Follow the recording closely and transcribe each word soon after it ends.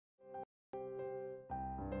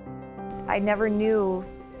I never knew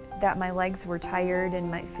that my legs were tired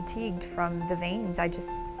and fatigued from the veins. I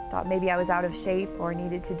just thought maybe I was out of shape or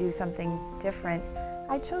needed to do something different.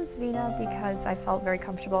 I chose Vina because I felt very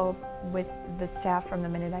comfortable with the staff from the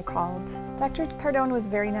minute I called. Dr. Cardone was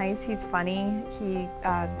very nice. He's funny. He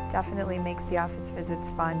definitely makes the office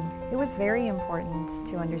visits fun. It was very important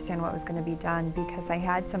to understand what was going to be done because I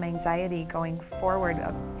had some anxiety going forward.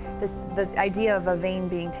 The idea of a vein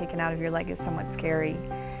being taken out of your leg is somewhat scary,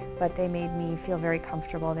 but they made me feel very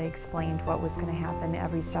comfortable. They explained what was going to happen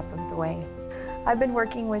every step of the way. I've been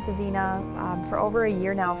working with Vina for over a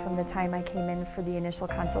year now, from the time I came in for the initial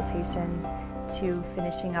consultation to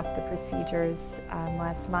finishing up the procedures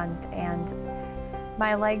last month, and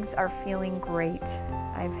my legs are feeling great.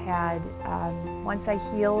 I've had, once I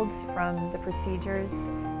healed from the procedures,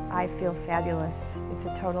 I feel fabulous. It's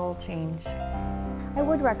a total change. I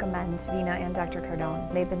would recommend Vina and Dr.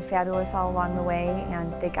 Cardone. They've been fabulous all along the way,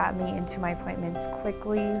 and they got me into my appointments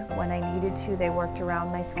quickly when I needed to. They worked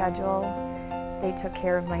around my schedule. They took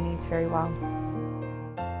care of my needs very well.